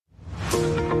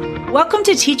Welcome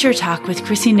to Teacher Talk with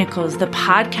Chrissy Nichols, the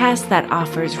podcast that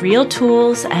offers real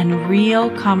tools and real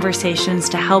conversations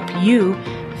to help you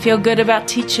feel good about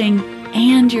teaching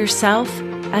and yourself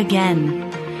again.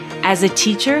 As a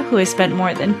teacher who has spent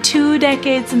more than 2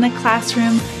 decades in the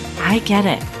classroom, I get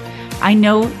it. I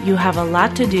know you have a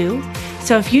lot to do,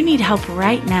 so if you need help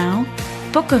right now,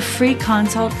 book a free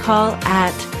consult call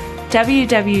at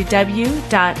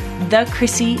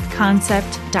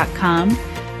www.thechrissy.concept.com.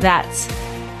 That's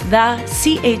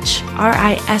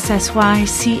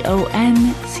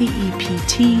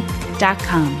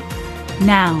thechrissy.concept.com.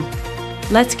 Now,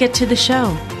 let's get to the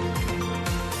show.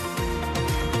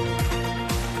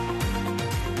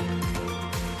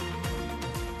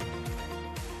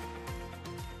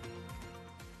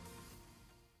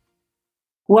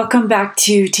 Welcome back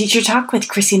to Teacher Talk with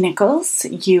Chrissy Nichols.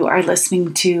 You are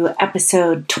listening to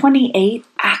episode 28,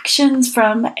 Actions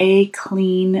from a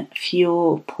Clean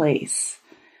Fuel Place.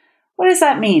 What does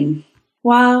that mean?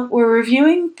 While we're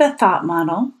reviewing the thought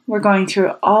model, we're going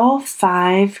through all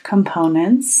 5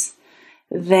 components.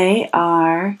 They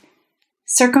are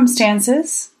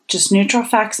circumstances, just neutral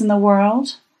facts in the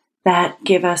world that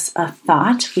give us a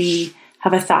thought. We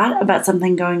have a thought about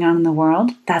something going on in the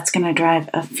world. That's going to drive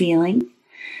a feeling.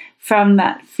 From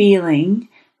that feeling,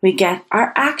 we get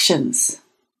our actions,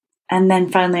 and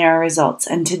then finally our results.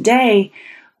 And today,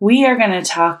 we are going to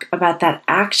talk about that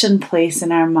action place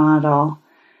in our model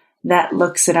that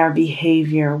looks at our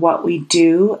behavior, what we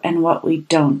do and what we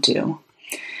don't do.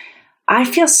 I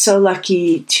feel so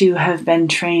lucky to have been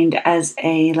trained as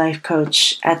a life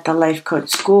coach at the Life Coach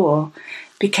School,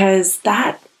 because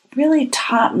that really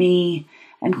taught me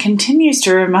and continues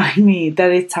to remind me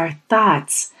that it's our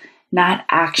thoughts, not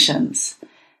actions,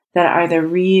 that are the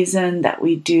reason that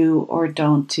we do or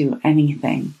don't do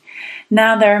anything.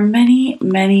 Now, there are many,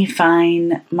 many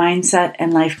fine mindset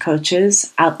and life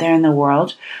coaches out there in the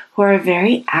world who are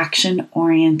very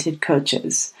action-oriented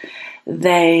coaches.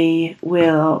 They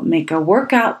will make a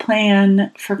workout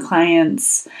plan for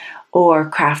clients or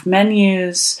craft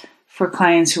menus for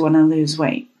clients who want to lose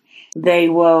weight. They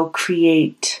will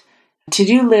create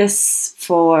to-do lists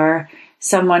for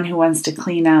someone who wants to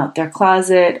clean out their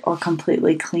closet or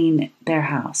completely clean their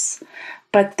house.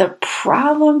 But the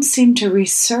problems seem to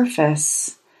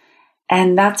resurface,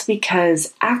 and that's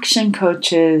because action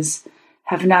coaches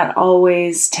have not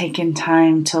always taken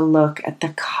time to look at the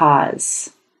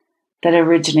cause that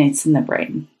originates in the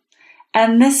brain.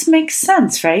 And this makes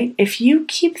sense, right? If you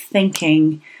keep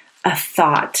thinking a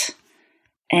thought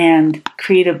and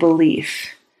create a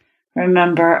belief,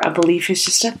 remember, a belief is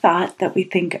just a thought that we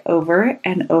think over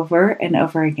and over and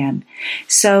over again.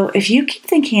 So if you keep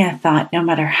thinking a thought, no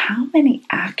matter how many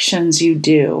actions you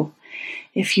do,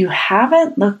 if you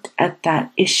haven't looked at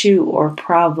that issue or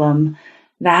problem,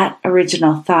 that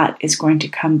original thought is going to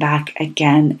come back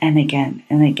again and again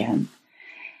and again.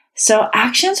 So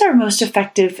actions are most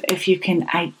effective if you can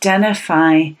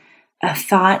identify a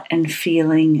thought and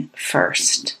feeling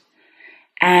first.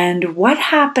 And what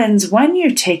happens when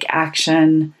you take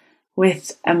action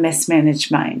with a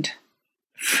mismanaged mind?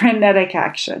 Frenetic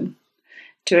action.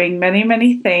 Doing many,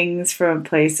 many things from a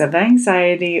place of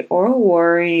anxiety or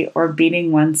worry or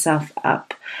beating oneself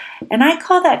up. And I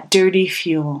call that dirty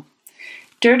fuel.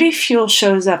 Dirty fuel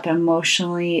shows up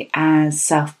emotionally as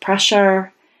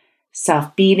self-pressure,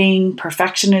 self-beating,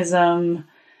 perfectionism.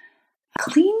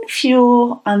 Clean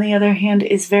fuel, on the other hand,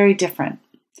 is very different.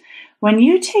 When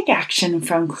you take action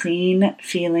from clean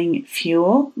feeling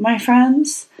fuel, my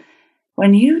friends,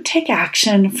 when you take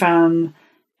action from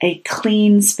a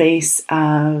clean space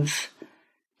of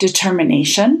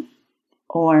determination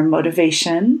or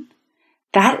motivation,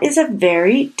 that is a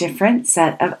very different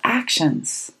set of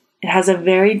actions. It has a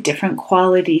very different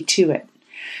quality to it.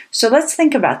 So let's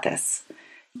think about this.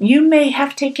 You may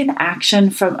have taken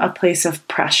action from a place of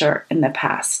pressure in the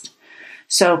past.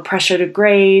 So pressure to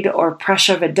grade or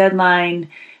pressure of a deadline,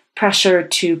 pressure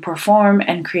to perform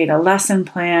and create a lesson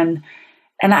plan.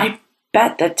 And I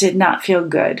bet that did not feel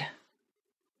good.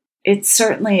 It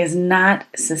certainly is not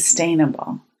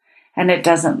sustainable, and it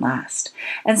doesn't last.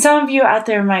 And some of you out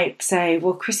there might say,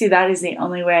 well, Chrissy, that is the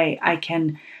only way I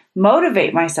can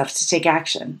motivate myself to take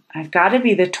action. I've got to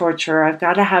be the torturer. I've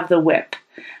got to have the whip.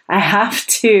 I have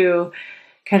to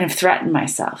kind of threaten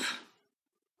myself.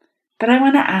 But I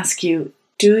want to ask you,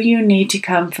 do you need to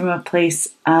come from a place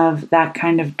of that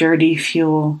kind of dirty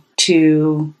fuel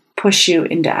to push you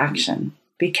into action?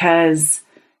 Because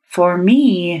for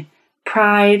me,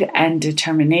 pride and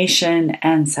determination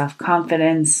and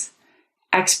self-confidence,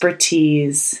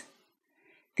 expertise,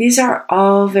 these are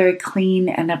all very clean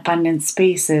and abundant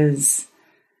spaces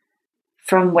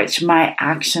from which my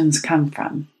actions come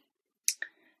from.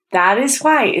 That is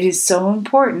why it is so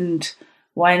important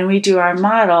when we do our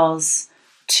models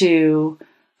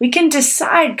we can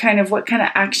decide kind of what kind of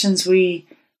actions we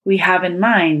have in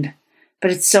mind,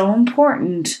 but it's so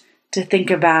important to think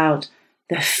about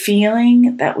the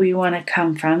feeling that we want to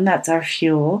come from, that's our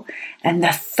fuel, and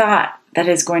the thought that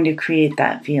is going to create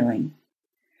that feeling.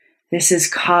 This is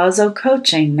causal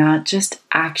coaching, not just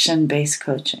action-based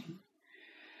coaching.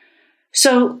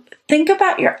 So think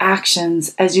about your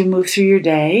actions as you move through your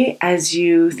day, as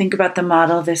you think about the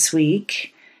model this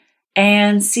week,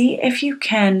 and see if you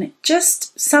can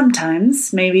just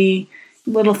sometimes, maybe a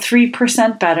little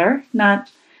 3% better,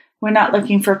 we're not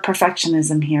looking for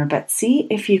perfectionism here, but see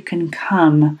if you can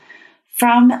come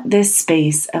from this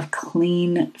space of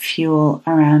clean fuel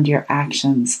around your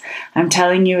actions. I'm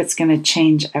telling you, it's going to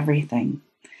change everything.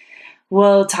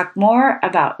 We'll talk more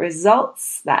about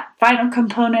results, that final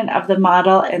component of the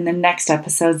model, in the next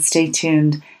episode. Stay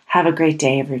tuned. Have a great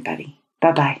day, everybody.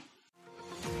 Bye-bye.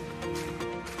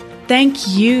 Thank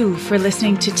you for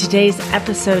listening to today's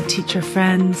episode, teacher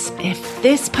friends. If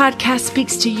this podcast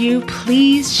speaks to you,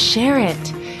 please share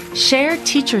it. Share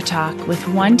Teacher Talk with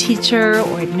one teacher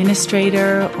or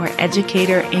administrator or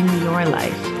educator in your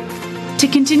life. To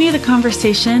continue the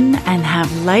conversation and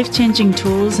have life-changing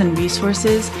tools and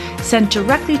resources sent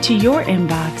directly to your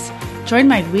inbox, join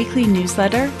my weekly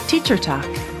newsletter, Teacher Talk,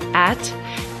 at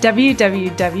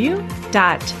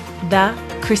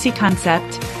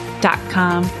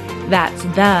www.thechrissyconcept.com. That's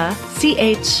the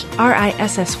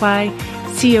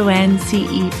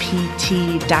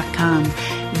CHRISSYCONCEPT.com.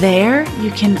 There,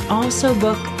 you can also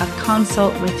book a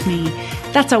consult with me.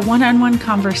 That's a one-on-one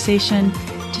conversation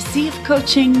to see if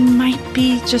coaching might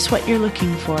be just what you're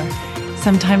looking for.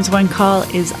 Sometimes one call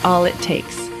is all it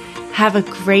takes. Have a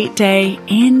great day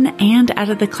in and out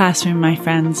of the classroom, my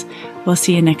friends. We'll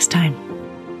see you next time.